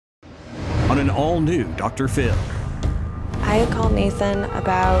on an all-new Dr. Phil. I call Nathan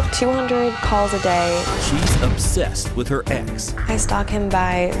about 200 calls a day. She's obsessed with her ex. I stalk him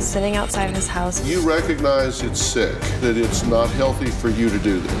by sitting outside his house. You recognize it's sick, that it's not healthy for you to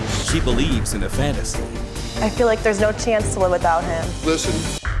do this. She believes in a fantasy. I feel like there's no chance to live without him.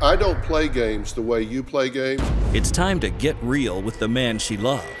 Listen, I don't play games the way you play games. It's time to get real with the man she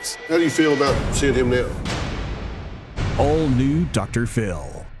loves. How do you feel about seeing him now? All new Dr.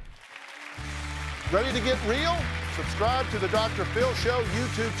 Phil. Ready to get real? Subscribe to the Dr. Phil Show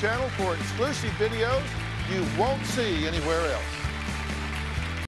YouTube channel for exclusive videos you won't see anywhere else.